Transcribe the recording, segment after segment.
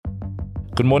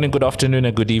Good morning, good afternoon,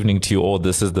 and good evening to you all.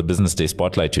 This is the Business Day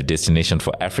Spotlight, your destination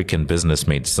for African business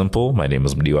made simple. My name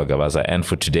is Mudiwa Gavaza, and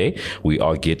for today, we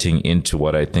are getting into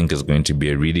what I think is going to be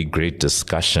a really great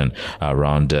discussion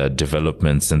around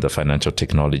developments in the financial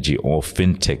technology or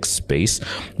fintech space.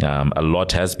 A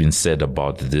lot has been said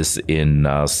about this in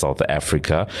South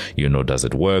Africa. Does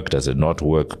it work? Does it not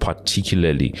work?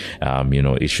 Particularly,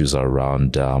 issues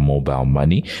around mobile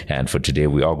money. And for today,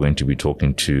 we are going to be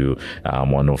talking to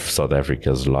one of South Africa's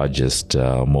largest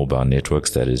mobile networks,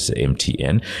 that is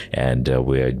MTN, and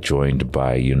we're joined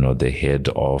by the head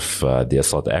of their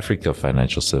South Africa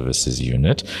Financial Services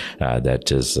unit,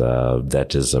 that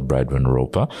is Bradwin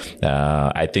Roper.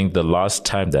 I think the last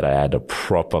time that I had a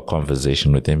proper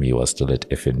conversation with him, he was still at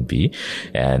FNB,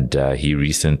 and he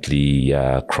recently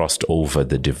crossed over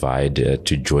the divide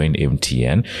to join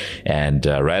MTN, and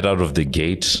right out of the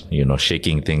gate,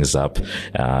 shaking things up,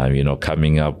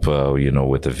 coming up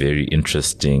with a very interesting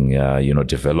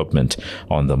development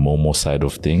on the Momo side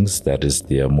of things, that is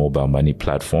their mobile money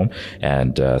platform,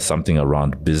 and something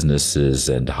around businesses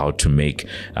and how to make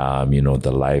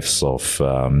the lives of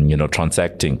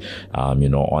transacting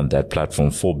on that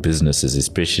platform for businesses,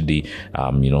 especially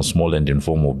small and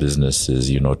informal businesses,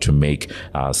 to make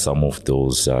some of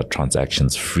those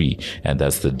transactions free. And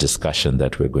that's the discussion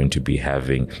that we're going to be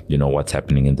having, what's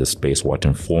happening in the space, what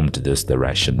informed this, the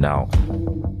rationale.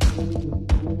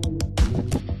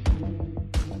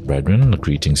 Bradwin,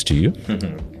 greetings to you.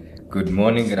 Good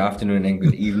morning, good afternoon, and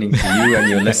good evening to you and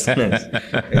your listeners.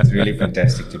 It's really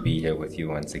fantastic to be here with you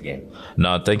once again.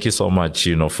 No, thank you so much,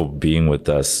 for being with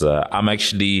us. I'm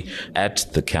actually at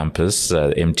the campus,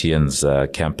 MTN's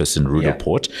campus in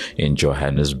Rudaport in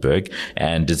Johannesburg,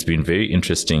 and it's been very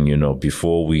interesting,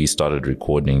 before we started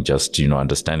recording, just,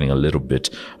 understanding a little bit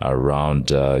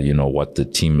around, what the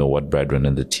team, or what Bradwin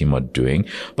and the team are doing.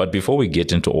 But before we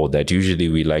get into all that, usually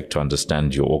we like to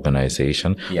understand your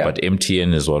organization, but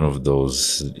MTN is one of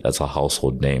those, that's a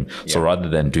household name. So rather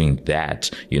than doing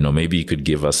that, maybe you could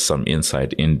give us some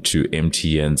insight into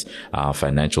MTN's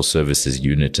financial services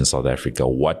unit in South Africa.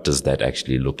 What does that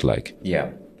actually look like?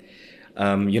 Yeah.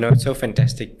 It's so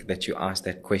fantastic that you asked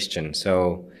that question.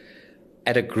 So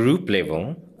at a group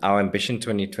level, our Ambition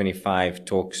 2025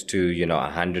 talks to,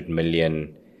 100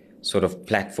 million sort of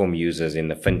platform users in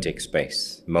the fintech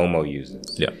space, Momo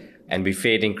users. Yeah. And we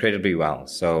fared incredibly well.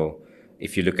 So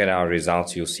if you look at our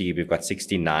results, you'll see we've got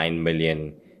 69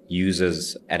 million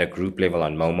users at a group level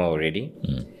on Momo already.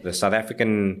 The South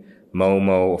African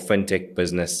Momo or fintech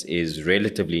business is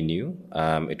relatively new.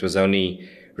 It was only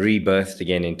rebirthed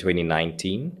again in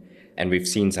 2019, and we've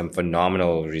seen some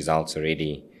phenomenal results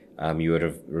already. You would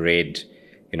have read,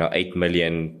 8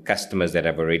 million customers that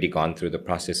have already gone through the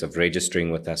process of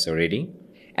registering with us already.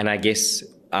 And I guess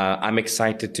I'm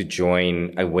excited to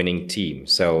join a winning team.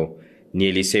 So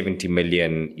nearly 70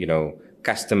 million,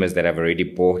 customers that have already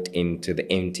bought into the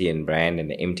MTN brand and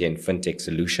the MTN fintech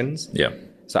solutions. Yeah.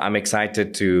 So I'm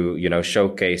excited to,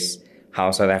 showcase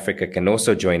how South Africa can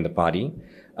also join the party,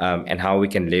 and how we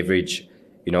can leverage,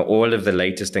 all of the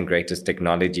latest and greatest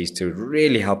technologies to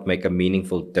really help make a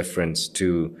meaningful difference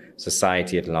to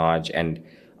society at large, and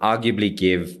arguably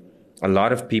give a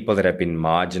lot of people that have been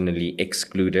marginally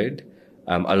excluded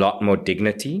a lot more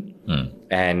dignity.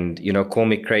 And, call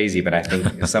me crazy, but I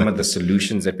think some of the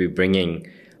solutions that we're bringing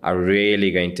are really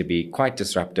going to be quite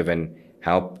disruptive and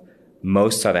help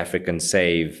most South Africans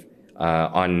save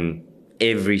on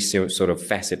every sort of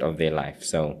facet of their life.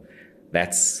 So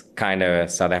that's kind of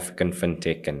South African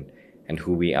fintech and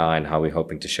who we are and how we're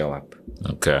hoping to show up.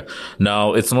 Okay.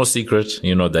 Now, it's no secret,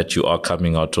 that you are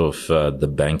coming out of the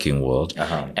banking world,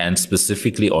 and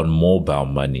specifically on mobile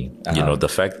money. The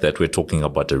fact that we're talking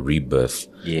about a rebirth,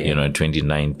 in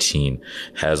 2019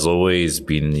 has always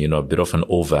been, a bit of an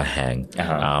overhang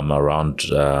around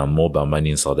mobile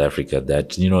money in South Africa,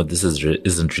 that, this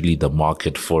isn't really the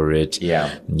market for it.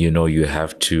 Yeah. You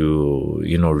have to,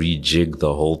 rejig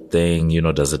the whole thing.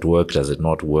 Does it work? Does it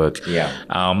not work? Yeah.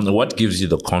 What gives you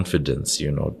the confidence,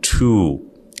 to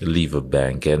leave a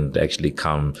bank and actually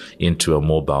come into a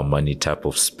mobile money type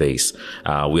of space?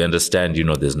 We understand,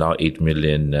 there's now 8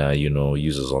 million,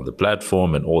 users on the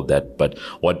platform and all that, but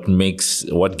what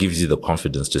gives you the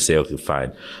confidence to say, okay,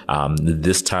 fine,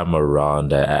 this time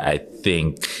around, I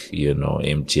think,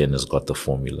 MTN has got the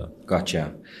formula?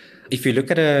 Gotcha. If you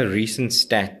look at a recent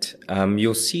stat,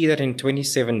 you'll see that in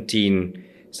 2017,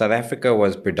 South Africa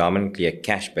was predominantly a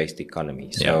cash-based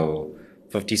economy. So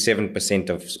 57%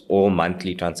 of all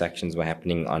monthly transactions were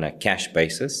happening on a cash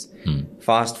basis.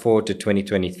 Fast forward to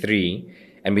 2023,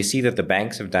 and we see that the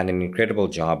banks have done an incredible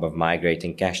job of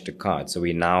migrating cash to card. So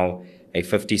we're now a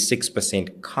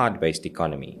 56% card-based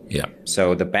economy. Yeah.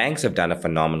 So the banks have done a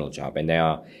phenomenal job, and they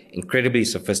are incredibly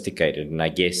sophisticated. And I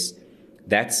guess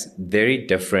that's very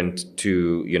different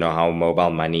to, how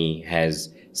mobile money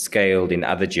has scaled in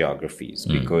other geographies,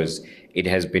 because it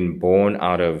has been born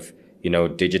out of,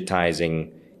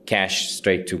 digitizing cash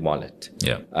straight to wallet.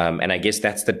 Yeah. And I guess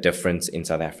that's the difference in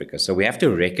South Africa. So we have to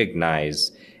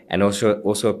recognize and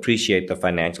also appreciate the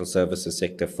financial services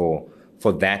sector for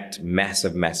that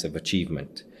massive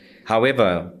achievement.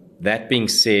 However, that being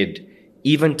said,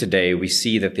 even today, we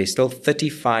see that there's still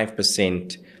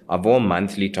 35% of all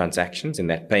monthly transactions in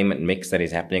that payment mix that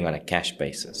is happening on a cash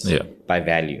basis by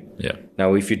value. Yeah.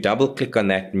 Now, if you double click on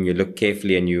that and you look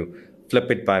carefully and you flip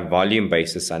it by volume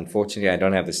basis, unfortunately, I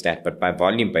don't have the stat, but by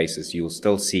volume basis, you'll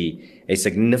still see a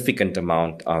significant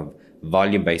amount of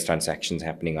volume-based transactions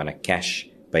happening on a cash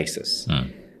basis.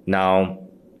 Now,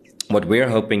 what we're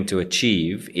hoping to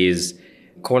achieve is,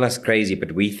 call us crazy,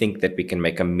 but we think that we can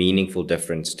make a meaningful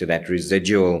difference to that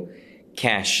residual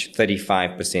cash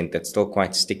 35% that's still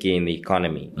quite sticky in the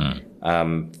economy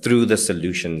through the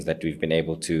solutions that we've been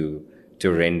able to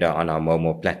render on our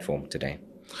Momo platform today.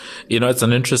 It's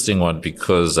an interesting one,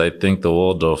 because I think the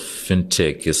world of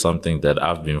fintech is something that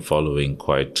I've been following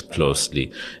quite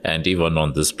closely. And even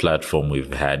on this platform,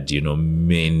 we've had,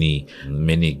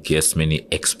 many guests, many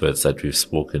experts that we've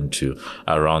spoken to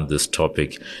around this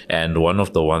topic. And one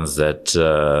of the ones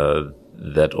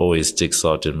that always sticks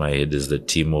out in my head is the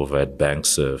team over at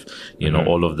BankServe.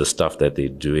 All of the stuff that they're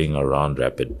doing around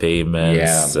rapid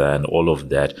payments and all of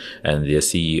that. And their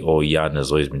CEO, Jan,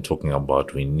 has always been talking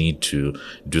about, we need to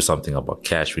do something about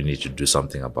cash. We need to do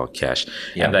something about cash.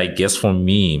 Yeah. And I guess for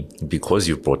me, because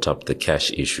you brought up the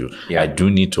cash issue, I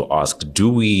do need to ask,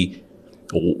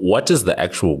 what is the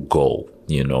actual goal?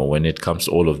 When it comes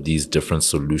to all of these different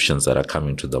solutions that are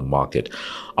coming to the market,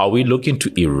 are we looking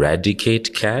to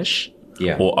eradicate cash?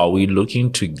 Yeah. Or are we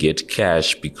looking to get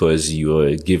cash, because you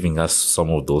are giving us some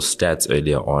of those stats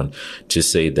earlier on to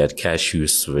say that cash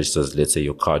use versus, let's say,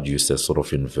 your card use has sort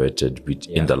of inverted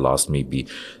in the last maybe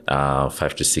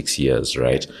 5 to 6 years,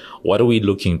 right? Yeah. What are we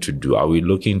looking to do? Are we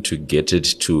looking to get it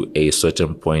to a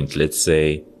certain point, let's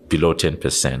say, below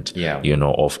 10%,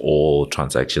 of all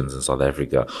transactions in South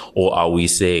Africa? Or are we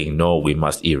saying, no, we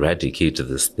must eradicate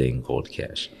this thing called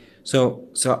cash? So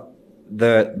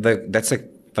that's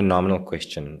a phenomenal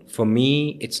question. For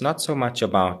me, it's not so much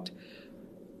about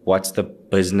what's the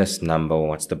business number or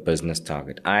what's the business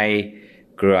target. I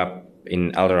grew up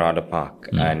in Eldorado Park,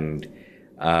 and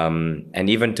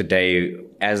even today,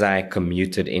 as I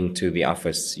commuted into the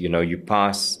office, you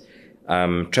pass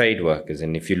trade workers,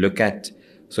 and if you look at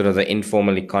sort of the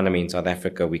informal economy in South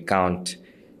Africa, we count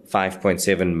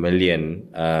 5.7 million,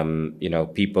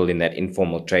 people in that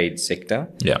informal trade sector.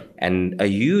 Yeah. And a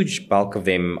huge bulk of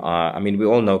them are, we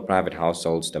all know private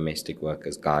households, domestic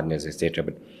workers, gardeners, etc.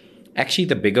 But actually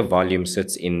the bigger volume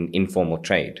sits in informal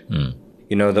trade. The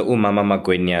umama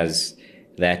magwenyas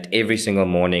that every single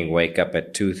morning wake up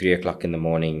at 2-3 o'clock in the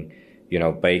morning,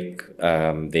 bake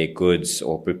their goods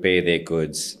or prepare their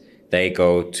goods. They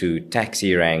go to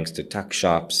taxi ranks, to tuck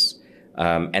shops,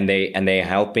 and they're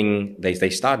helping. They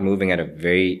start moving at a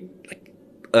very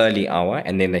early hour,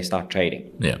 and then they start trading.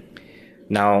 Yeah.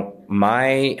 Now,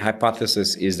 my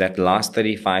hypothesis is that the last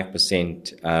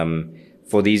 35%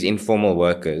 for these informal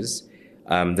workers,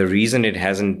 the reason it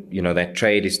hasn't, that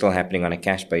trade is still happening on a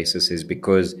cash basis is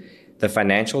because the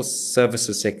financial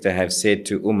services sector have said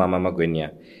to umama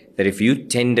magwenya that if you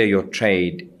tender your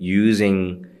trade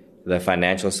using the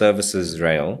financial services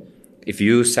rail, if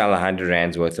you sell 100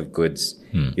 rands worth of goods,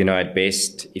 at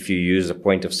best, if you use a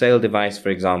point of sale device, for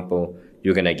example,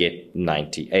 you're going to get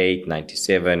 98,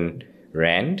 97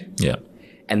 rand. Yeah.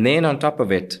 And then on top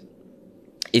of it,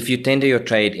 if you tender your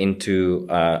trade into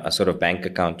a sort of bank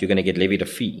account, you're going to get levied a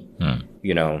fee,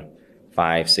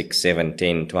 5, 6, 7,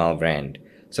 10, 12 rand.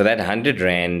 So that 100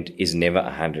 rand is never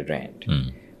 100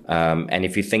 rand. And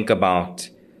if you think about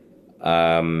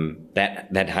that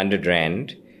 100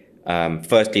 rand,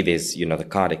 firstly, there's, the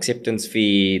card acceptance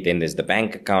fee, then there's the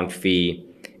bank account fee.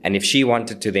 And if she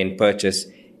wanted to then purchase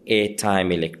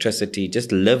airtime, electricity,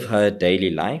 just live her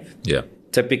daily life,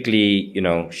 typically,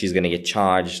 she's going to get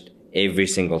charged every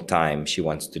single time she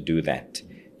wants to do that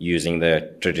using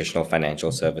the traditional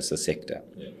financial services sector.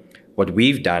 What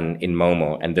we've done in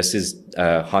Momo, and this is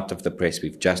hot off the press,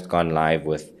 we've just gone live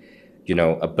with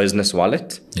a business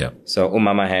wallet. So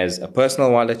umama has a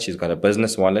personal wallet. She's got a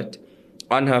business wallet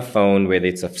on her phone, whether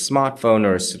it's a smartphone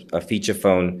or a feature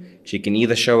phone. She can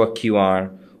either show a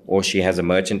QR or she has a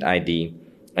merchant ID.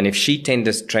 And if she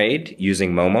tenders trade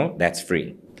using Momo, that's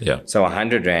free. Yeah. So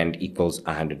 100 Rand equals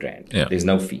 100 Rand. Yeah. There's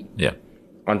no fee. Yeah.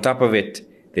 On top of it,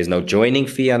 there's no joining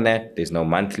fee on that. There's no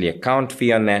monthly account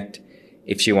fee on that.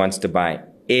 If she wants to buy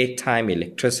airtime,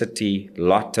 electricity,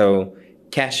 lotto,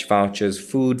 cash vouchers,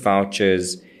 food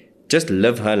vouchers, just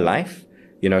live her life,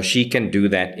 she can do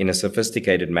that in a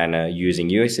sophisticated manner using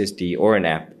USSD or an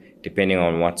app, depending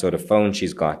on what sort of phone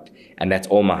she's got. And that's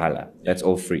all mahala. That's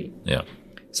all free. Yeah.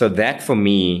 So that for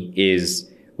me is,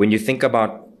 when you think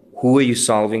about who are you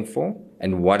solving for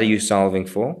and what are you solving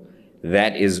for,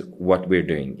 that is what we're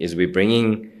doing, is we're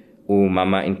bringing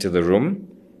Mama into the room,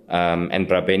 and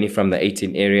Brabeni from the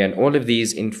 18 area, and all of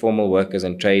these informal workers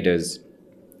and traders,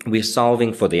 we're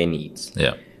solving for their needs.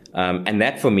 Yeah. And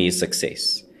that for me is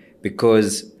success,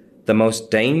 because the most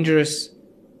dangerous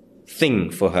thing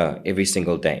for her every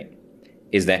single day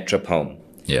is that trip home.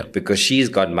 Yeah. Because she's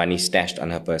got money stashed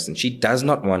on her person. She does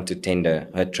not want to tender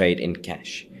her trade in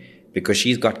cash because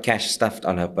she's got cash stuffed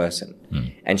on her person.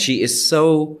 And she is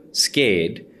so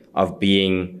scared of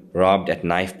being robbed at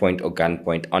knife point or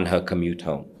gunpoint on her commute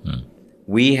home.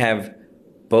 We have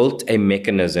built a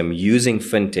mechanism using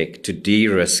fintech to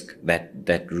de-risk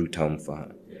that route home for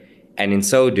her. And in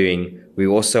so doing, we're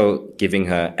also giving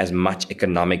her as much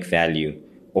economic value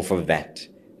off of that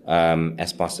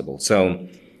as possible. So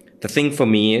the thing for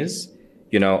me is,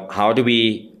 how do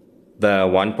the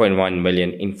 1.1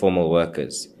 million informal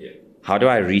workers, how do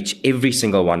I reach every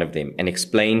single one of them and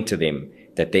explain to them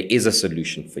that there is a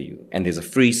solution for you and there's a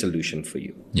free solution for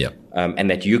you, and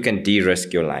that you can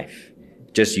de-risk your life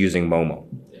just using Momo.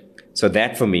 So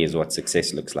that for me is what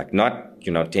success looks like. Not,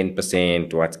 10%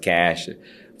 towards cash.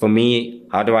 For me,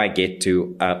 how do I get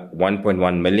to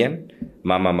 1.1 million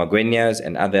Mama Magwenyas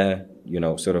and other,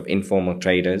 sort of informal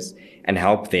traders and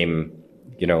help them,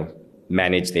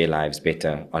 manage their lives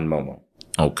better on Momo?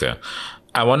 Okay.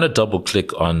 I want to double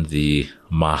click on the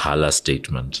Mahala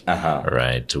statement.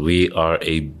 Right. We are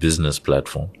a business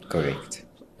platform. Correct.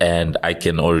 And I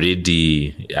can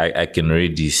already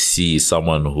see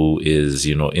someone who is,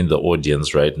 in the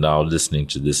audience right now listening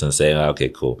to this and saying, okay,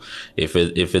 cool. If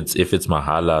it's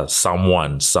Mahala,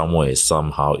 someone, somewhere,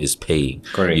 somehow is paying,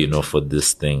 correct, for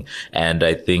this thing. And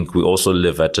I think we also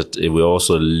live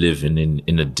in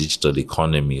a digital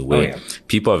economy where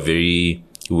people are very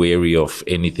wary of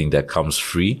anything that comes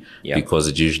free, because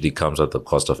it usually comes at the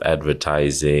cost of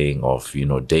advertising, of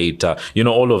data,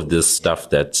 all of this stuff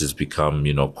that has become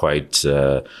quite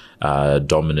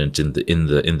dominant in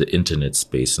the internet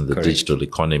space, in the digital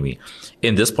economy.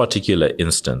 In this particular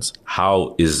instance,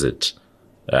 how is it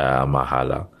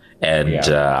Mahala? And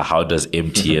how does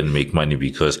MTN make money?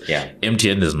 Because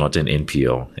MTN is not an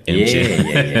NPO.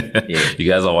 MTN,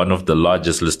 you guys are one of the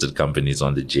largest listed companies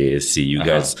on the JSE. You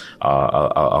guys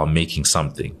are making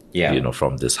something,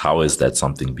 from this. How is that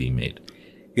something being made?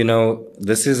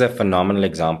 This is a phenomenal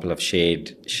example of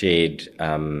shared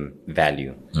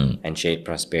value and shared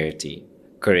prosperity.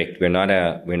 Correct. We're not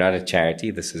a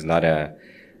charity. This is not an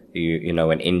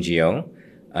NGO.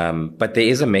 But there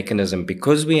is a mechanism,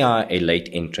 because we are a late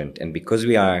entrant and because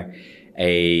we are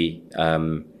a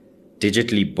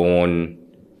digitally born,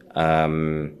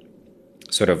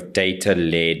 sort of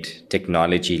data-led,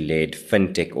 technology-led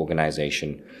fintech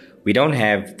organization. We don't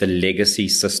have the legacy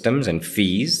systems and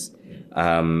fees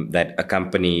that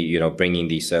accompany, bringing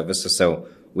these services. So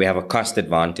we have a cost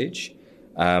advantage.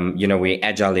 We're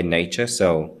agile in nature.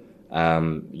 So,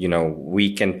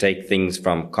 we can take things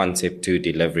from concept to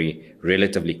delivery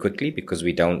relatively quickly because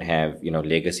we don't have,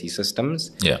 legacy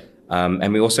systems.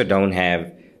 And we also don't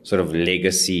have sort of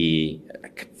legacy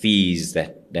fees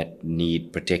that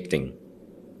need protecting.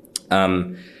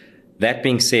 That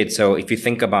being said, so if you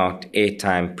think about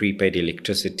airtime, prepaid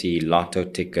electricity, lotto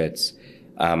tickets,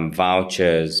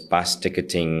 vouchers, bus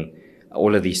ticketing,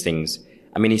 all of these things,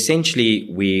 essentially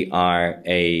we are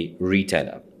a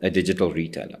retailer, a digital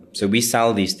retailer. So we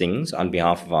sell these things on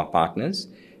behalf of our partners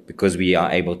because we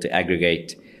are able to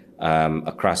aggregate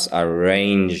across a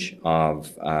range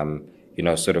of,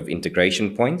 sort of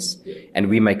integration points, and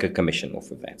we make a commission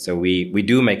off of that. So we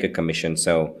do make a commission.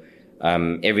 So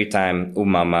every time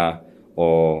Umama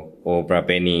or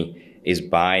Brabeni is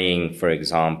buying, for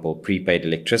example, prepaid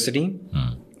electricity,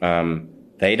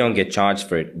 they don't get charged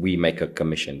for it. We make a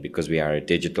commission because we are a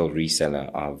digital reseller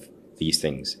of these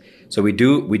things. So we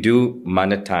do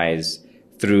monetize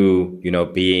through,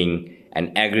 being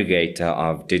an aggregator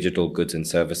of digital goods and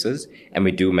services, and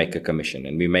we do make a commission,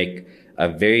 and we make a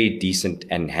very decent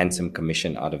and handsome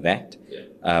commission out of that.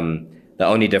 The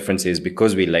only difference is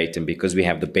because we're late and because we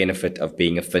have the benefit of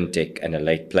being a fintech and a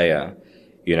late player,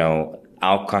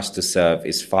 our cost to serve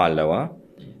is far lower.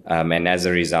 And as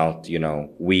a result,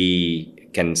 we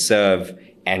can serve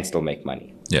and still make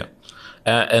money. Yeah.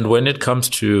 And when it comes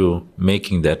to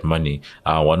making that money,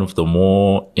 one of the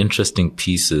more interesting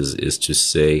pieces is to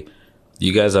say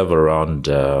you guys have around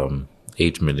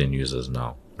 8 million users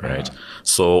now, right?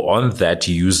 So on that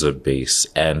user base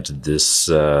and this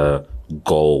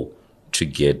goal to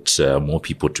get more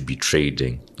people to be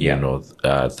trading,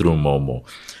 through Momo,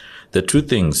 the two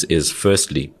things is,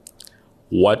 firstly,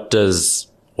 what does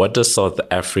South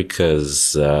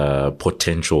Africa's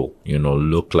potential,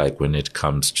 look like when it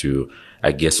comes to,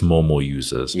 I guess, Momo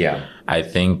users? Yeah. I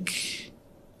think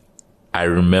I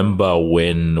remember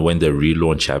when the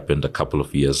relaunch happened a couple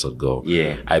of years ago.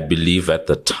 Yeah. I believe at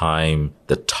the time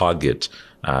the target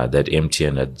that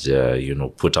MTN had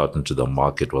put out into the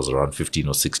market was around 15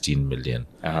 or 16 million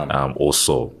or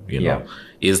so.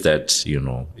 Is that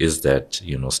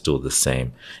still the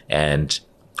same? And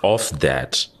of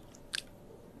that,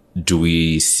 do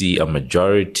we see a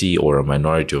majority or a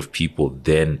minority of people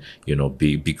then,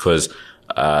 because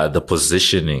the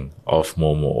positioning of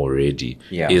Momo already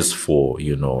is for,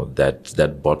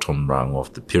 that bottom rung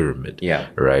of the pyramid. Yeah.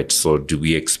 Right. So do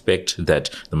we expect that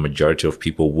the majority of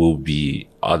people will be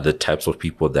other types of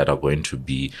people that are going to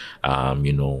be,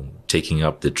 taking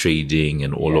up the trading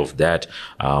and all of that?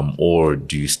 Or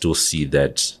do you still see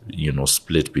that,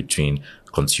 split between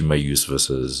consumer use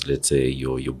versus, let's say,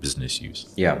 your business use?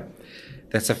 Yeah,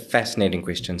 that's a fascinating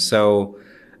question. So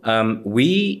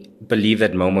we believe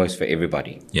that Momo is for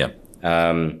everybody. Yeah.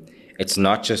 It's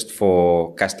not just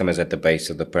for customers at the base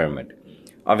of the pyramid.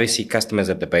 Obviously, customers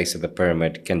at the base of the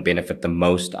pyramid can benefit the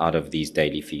most out of these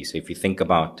daily fees. So if you think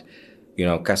about,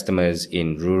 customers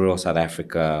in rural South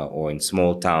Africa or in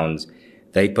small towns,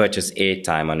 they purchase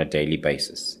airtime on a daily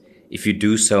basis. If you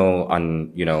do so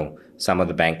on, some of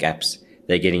the bank apps,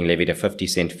 they're getting levied a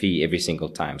 50-cent fee every single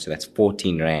time. So that's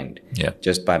 14 Rand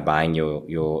just by buying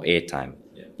your airtime.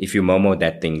 Yeah. If you Momo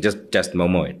that thing, just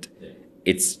Momo it. Yeah.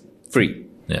 It's free.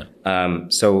 Yeah.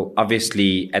 So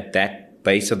obviously at that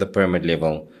base of the pyramid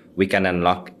level, we can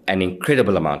unlock an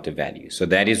incredible amount of value. So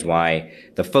that is why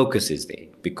the focus is there,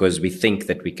 because we think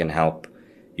that we can help,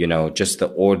 just the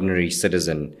ordinary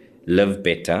citizen live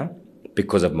better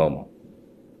because of Momo.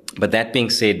 But that being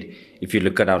said, if you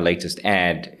look at our latest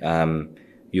ad,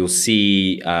 you'll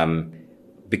see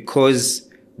because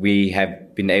we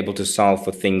have been able to solve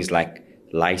for things like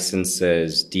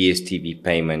licenses, DSTV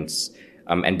payments,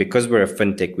 and because we're a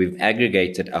fintech, we've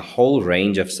aggregated a whole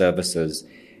range of services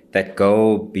that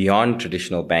go beyond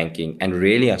traditional banking and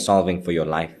really are solving for your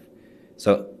life.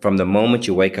 So from the moment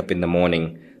you wake up in the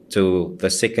morning to the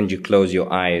second you close your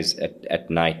eyes at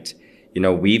night,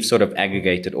 we've sort of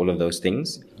aggregated all of those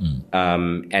things.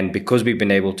 And because we've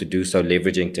been able to do so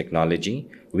leveraging technology,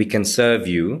 we can serve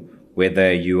you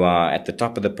whether you are at the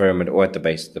top of the pyramid or at the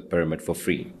base of the pyramid for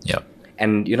free. Yeah.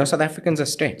 And, South Africans are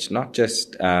stretched, not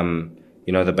just,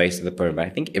 the base of the pyramid. I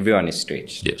think everyone is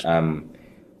stretched. Yes.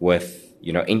 With,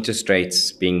 interest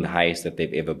rates being the highest that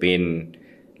they've ever been,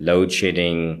 load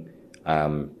shedding,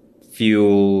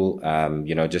 fuel,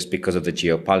 just because of the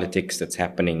geopolitics that's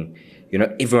happening.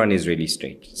 Everyone is really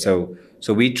stretched. Yeah.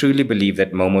 So we truly believe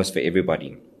that Momo is for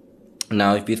everybody.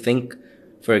 Now, if you think,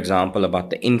 for example,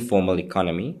 about the informal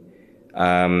economy,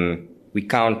 we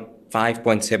count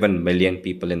 5.7 million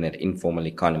people in that informal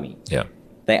economy. Yeah.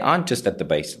 They aren't just at the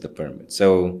base of the pyramid.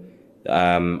 So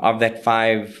of that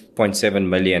 5.7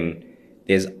 million,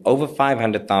 there's over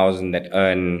 500,000 that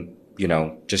earn,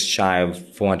 just shy of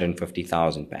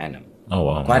 450,000 per annum. Oh,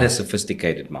 wow. Quite a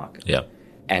sophisticated market. Yeah.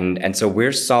 And so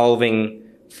we're solving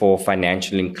for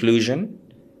financial inclusion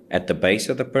at the base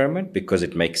of the pyramid because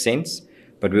it makes sense.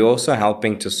 But we're also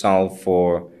helping to solve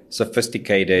for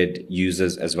sophisticated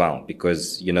users as well,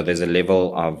 because, there's a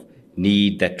level of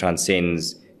need that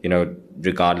transcends,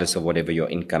 regardless of whatever your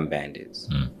income band is.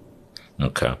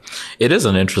 Okay. It is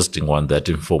an interesting one, that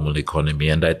informal economy.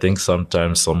 And I think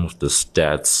sometimes some of the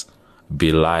stats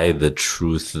belie the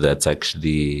truth that's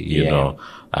actually,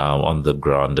 on the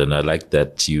ground. And I like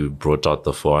that you brought out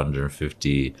the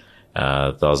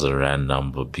 450,000 Rand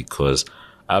number, because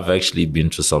I've actually been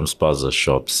to some spaza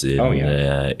shops in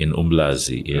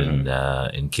Umlazi, in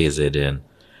KZN.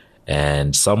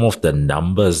 And some of the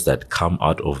numbers that come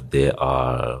out of there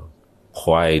are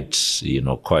quite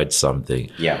something.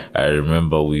 Yeah. I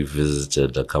remember we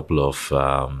visited a couple of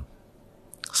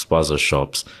spaza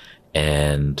shops,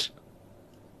 and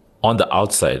on the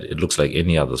outside, it looks like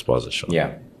any other spaza shop.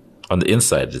 Yeah. on the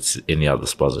inside, it's any other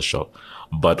spaza shop.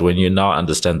 But when you now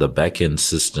understand the back-end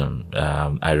system,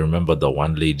 I remember the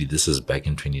one lady, this is back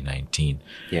in 2019.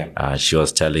 Yeah. She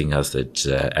was telling us that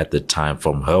at the time,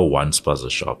 from her one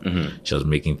spaza shop, she was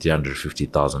making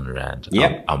 350,000 Rand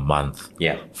Yeah. a month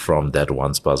Yeah. from that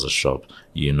one spaza shop,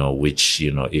 which,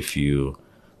 if you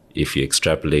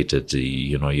extrapolate it,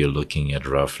 you're looking at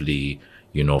roughly,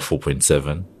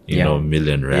 4.7,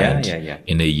 million Rand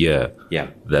in a year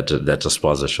that a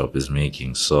spaza shop is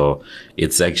making. So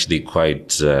it's actually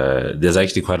there's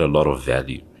actually quite a lot of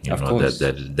value,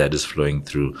 that is flowing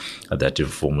through that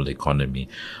informal economy.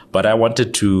 But I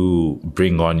wanted to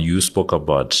bring on, you spoke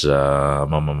about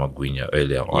Mama Magwinya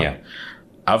earlier on. Yeah.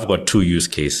 I've got two use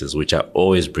cases which I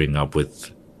always bring up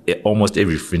with almost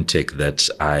every fintech that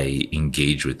I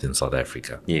engage with in South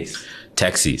Africa. Yes.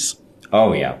 Taxis.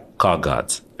 Oh, yeah. Car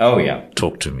guards. Oh, yeah.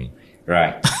 Talk to me.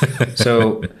 Right.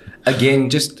 So, again,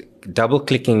 just double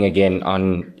clicking again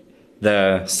on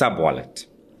the sub wallet.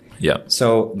 Yeah.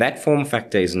 So that form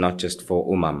factor is not just for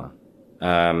umama.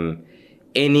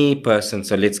 Any person,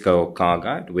 so let's go car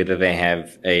guard, whether they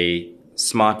have a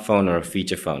smartphone or a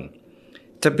feature phone.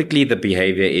 Typically, the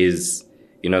behavior is,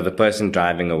 the person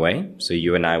driving away. So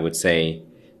you and I would say,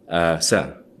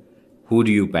 sir, who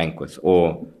do you bank with?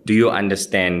 Or do you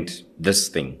understand this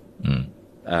thing?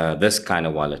 This kind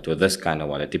of wallet or this kind of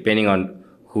wallet, depending on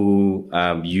who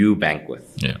you bank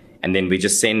with. Yeah. And then we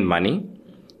just send money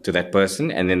to that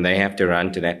person, and then they have to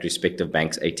run to that respective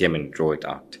bank's ATM and draw it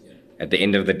out. At the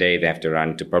end of the day, they have to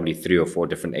run to probably 3 or 4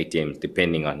 different ATMs,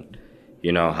 depending on,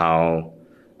 how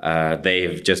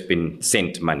they've just been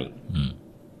sent money.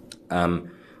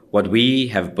 What we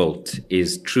have built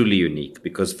is truly unique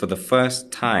because for the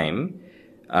first time,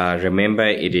 remember,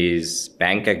 it is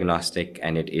bank agnostic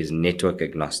and it is network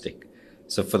agnostic.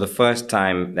 So for the first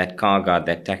time, that car guard,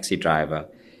 that taxi driver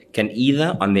can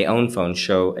either on their own phone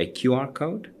show a QR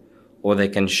code or they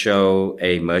can show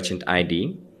a merchant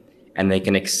ID and they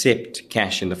can accept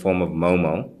cash in the form of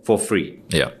Momo for free.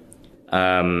 Yeah.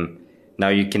 Now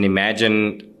you can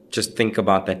imagine, just think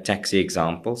about that taxi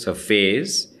example. So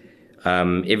fares,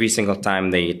 every single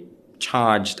time they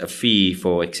charged a fee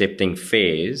for accepting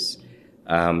fares,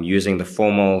 using the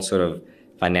formal sort of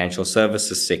financial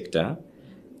services sector,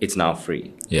 it's now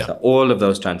free. Yeah. So all of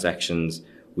those transactions,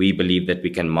 we believe that we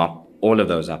can mop all of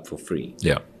those up for free.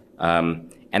 Yeah.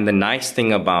 And the nice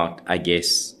thing about, I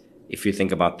guess, if you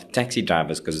think about the taxi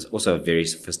drivers, because it's also a very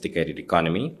sophisticated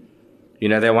economy,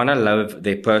 they want to live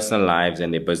their personal lives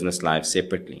and their business lives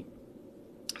separately.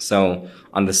 So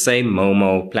on the same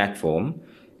Momo platform,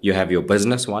 you have your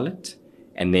business wallet,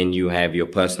 and then you have your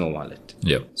personal wallet.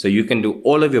 Yeah. So you can do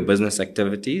all of your business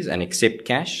activities and accept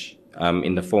cash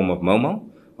in the form of Momo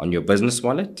on your business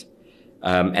wallet.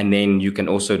 And then you can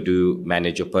also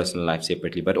manage your personal life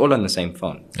separately, but all on the same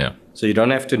phone. Yeah. So you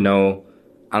don't have to know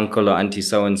uncle or auntie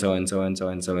so-and-so and so-and-so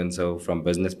and so-and-so from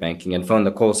business banking and phone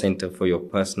the call center for your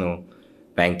personal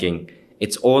banking.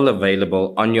 It's all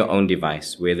available on your own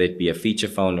device, whether it be a feature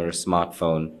phone or a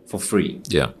smartphone, for free.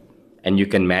 Yeah. And you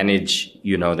can manage,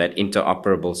 that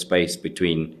interoperable space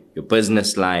between your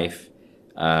business life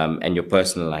and your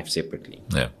personal life separately.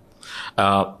 Yeah.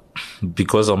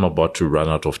 Because I'm about to run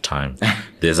out of time,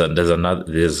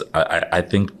 I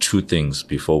think 2 things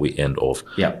before we end off.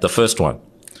 Yeah. The first one,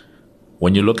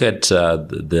 when you look at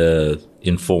the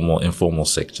informal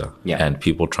sector and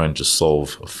people trying to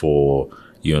solve for,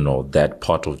 that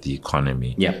part of the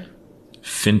economy. Yeah.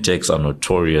 Fintechs are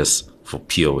notorious for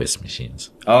POS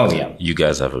machines. Oh, yeah. You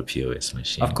guys have a POS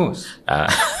machine. Of course.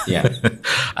 Yeah.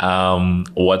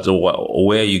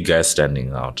 Where are you guys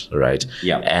standing out, right?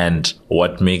 Yeah. And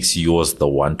what makes yours the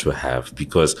one to have?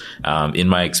 Because in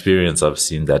my experience, I've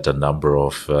seen that a number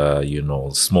of,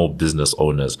 small business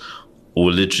owners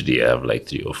will literally have like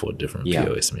 3 or 4 different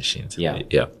POS machines. Yeah.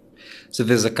 Yeah. So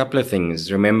there's a couple of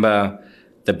things. Remember,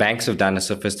 the banks have done a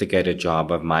sophisticated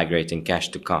job of migrating cash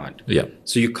to card. Yeah.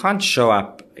 So you can't show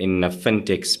up in a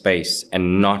fintech space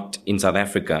and not in South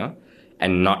Africa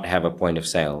and not have a point of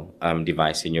sale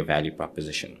device in your value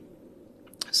proposition.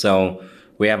 So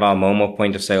we have our Momo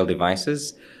point of sale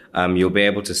devices. You'll be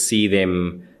able to see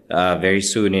them very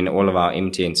soon in all of our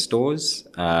MTN stores.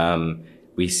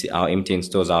 We see our MTN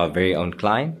stores are our very own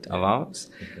client of ours.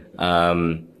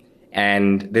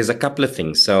 And there's a couple of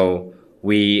things. So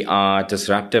we are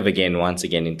disruptive once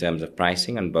again, in terms of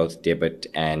pricing on both debit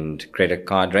and credit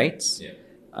card rates. Yeah.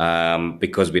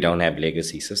 Because we don't have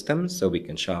legacy systems, so we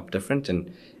can show up different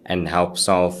and help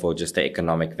solve for just the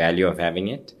economic value of having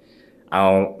it.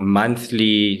 Our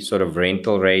monthly sort of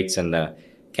rental rates and the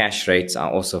cash rates are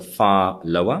also far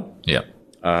lower. Yeah.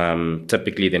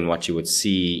 Typically than what you would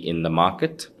see in the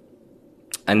market.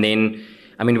 And then,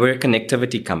 I mean, we're a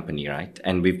connectivity company, right?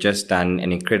 And we've just done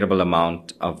an incredible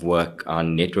amount of work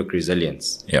on network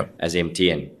resilience as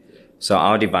MTN. So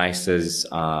our devices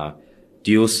are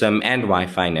dual SIM and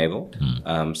Wi-Fi enabled.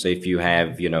 So if you have,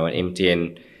 an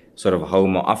MTN sort of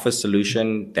home or office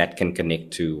solution that can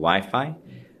connect to Wi-Fi,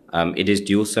 it is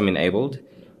dual SIM enabled.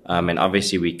 And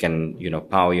obviously we can,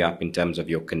 power you up in terms of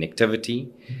your connectivity.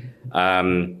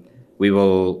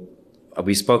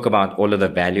 We spoke about all of the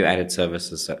value-added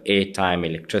services, so airtime,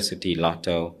 electricity,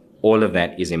 lotto, all of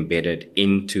that is embedded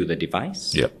into the device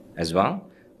as well,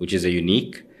 which is a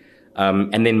unique.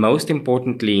 And then most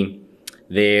importantly,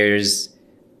 there's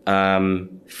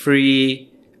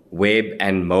free web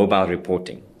and mobile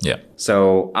reporting.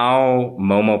 So our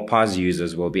Momo POS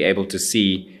users will be able to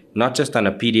see, not just on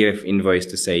a PDF invoice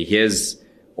to say, here's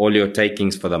all your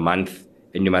takings for the month,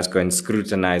 and you must go and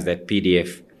scrutinize that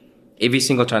PDF. Every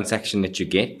single transaction that you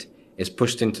get is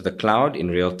pushed into the cloud in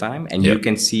real time, and you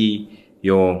can see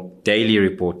your daily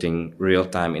reporting real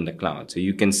time in the cloud. So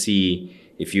you can see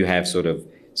if you have sort of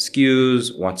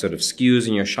SKUs, what sort of SKUs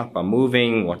in your shop are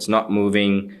moving, what's not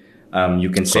moving. You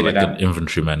can set it up. An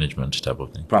inventory management type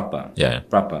of thing. Proper.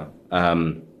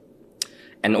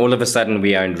 And all of a sudden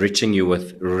we are enriching you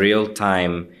with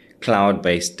real-time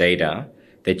cloud-based data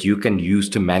that you can use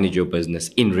to manage your business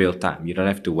in real time. You don't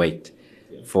have to wait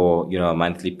for, a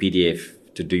monthly PDF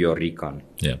to do your recon.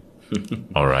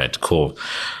 All right, cool.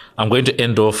 I'm going to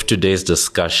end off today's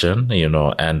discussion,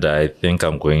 and I think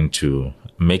I'm going to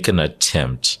make an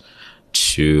attempt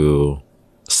to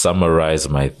summarize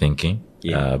my thinking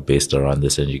based around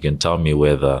this, and you can tell me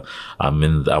whether I'm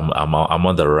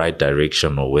on the right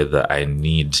direction or whether I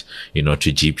need,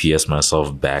 to GPS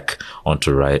myself back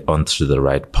onto the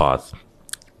right path.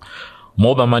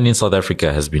 Mobile money in South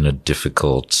Africa has been a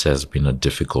difficult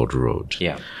road.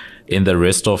 In the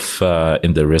rest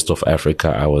of Africa,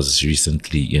 I was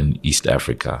recently in East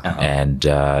Africa, and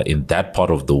in that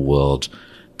part of the world,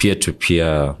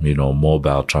 peer-to-peer,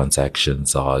 mobile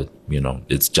transactions are,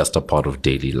 it's just a part of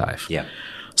daily life.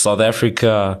 South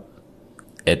Africa,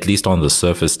 at least on the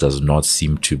surface, does not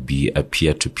seem to be a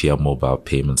peer-to-peer mobile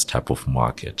payments type of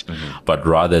market, but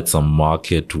rather it's a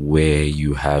market where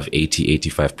you have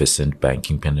 85%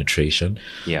 banking penetration.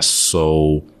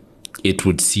 So it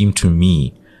would seem to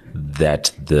me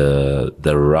that the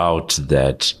route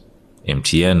that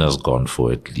MTN has gone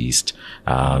for, at least,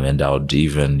 and I would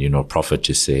even, profit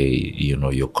to say,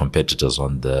 your competitors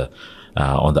on the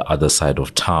other side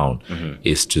of town,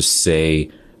 is to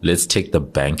say, let's take the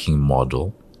banking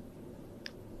model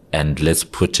and let's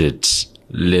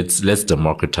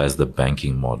democratize the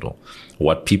banking model.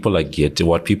 What people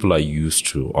are used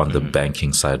to on the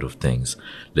banking side of things,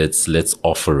 let's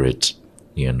offer it,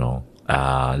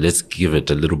 let's give it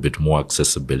a little bit more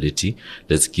accessibility.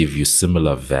 Let's give you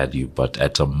similar value, but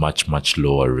at a much, much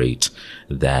lower rate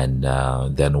than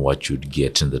what you'd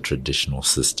get in the traditional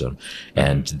system.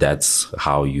 And that's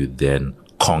how you then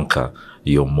conquer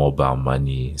your mobile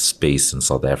money space in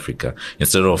South Africa.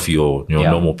 Instead of your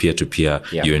normal peer-to-peer,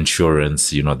 your insurance,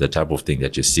 the type of thing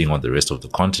that you're seeing on the rest of the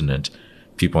continent,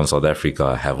 people in South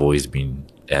Africa have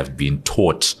been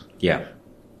taught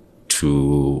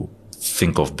to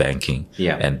think of banking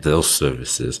and those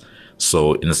services.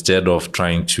 So instead of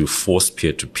trying to force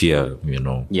peer-to-peer,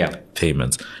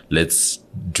 payments, let's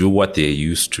do what they're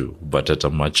used to, but at a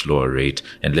much lower rate,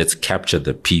 and let's capture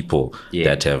the people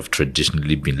that have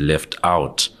traditionally been left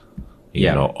out,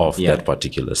 of that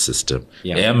particular system.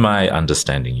 Am I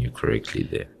understanding you correctly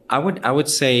there? I would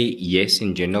say yes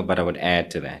in general, but I would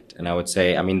add to that, and I would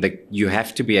say, you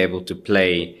have to be able to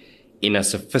play in a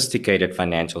sophisticated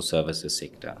financial services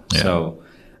sector. So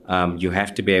you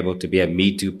have to be able to be a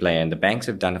Me Too player, and the banks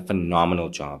have done a phenomenal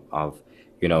job of,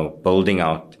 building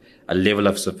out a level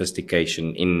of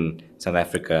sophistication in South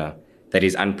Africa that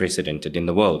is unprecedented in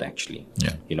the world, actually.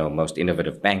 Most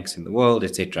innovative banks in the world,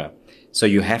 etc. So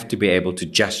you have to be able to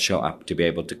just show up to be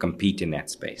able to compete in that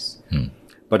space.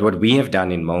 But what we have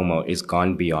done in Momo is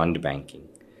gone beyond banking.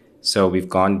 So we've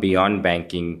gone beyond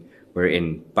banking. We're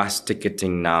in bus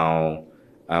ticketing now.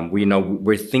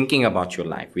 We're thinking about your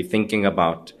life. We're thinking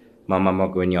about Mama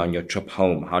when you're on your trip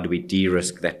home. How do we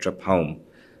de-risk that trip home?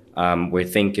 We're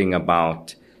thinking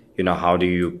about, how do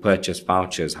you purchase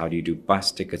vouchers? How do you do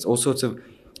bus tickets? All sorts of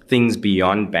things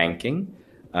beyond banking,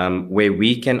 where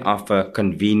we can offer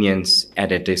convenience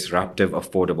at a disruptive,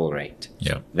 affordable rate.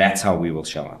 That's how we will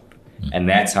show up. And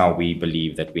that's how we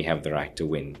believe that we have the right to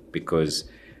win, because,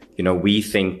 we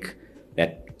think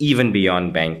that even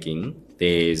beyond banking,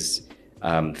 there's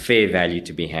fair value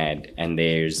to be had, and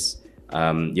there's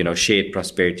shared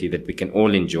prosperity that we can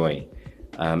all enjoy,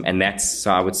 and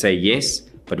so I would say yes,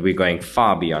 but we're going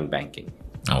far beyond banking.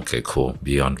 Okay, cool.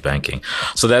 Beyond banking.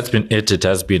 So that's been it. It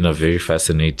has been a very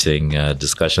fascinating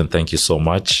discussion. Thank you so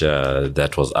much.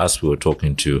 That was us. We were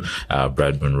talking to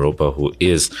Bradwin Roper, who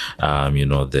is,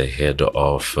 the head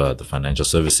of the financial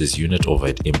services unit over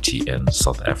at MTN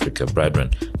South Africa.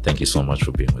 Bradwin, thank you so much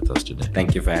for being with us today.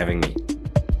 Thank you for having me.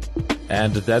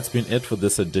 And that's been it for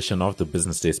this edition of the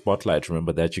Business Day Spotlight.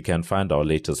 Remember that you can find our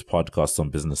latest podcasts on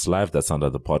Business Live. That's under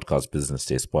the podcast Business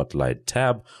Day Spotlight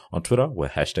tab. On Twitter, we're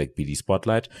 #BD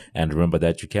Spotlight. And remember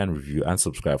that you can review and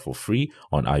subscribe for free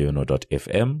on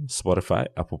iono.fm, Spotify,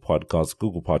 Apple Podcasts,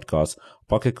 Google Podcasts,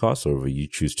 Pocket Casts, or wherever you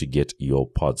choose to get your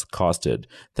pods casted.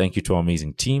 Thank you to our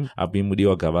amazing team. I've been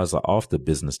Mudiwa Gavaza of the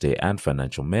Business Day and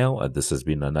Financial Mail. This has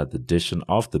been another edition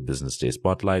of the Business Day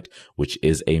Spotlight, which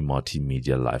is a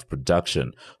multimedia live production.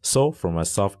 So from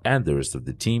myself and the rest of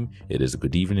the team, it is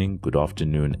good evening, good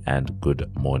afternoon, and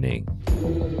good morning.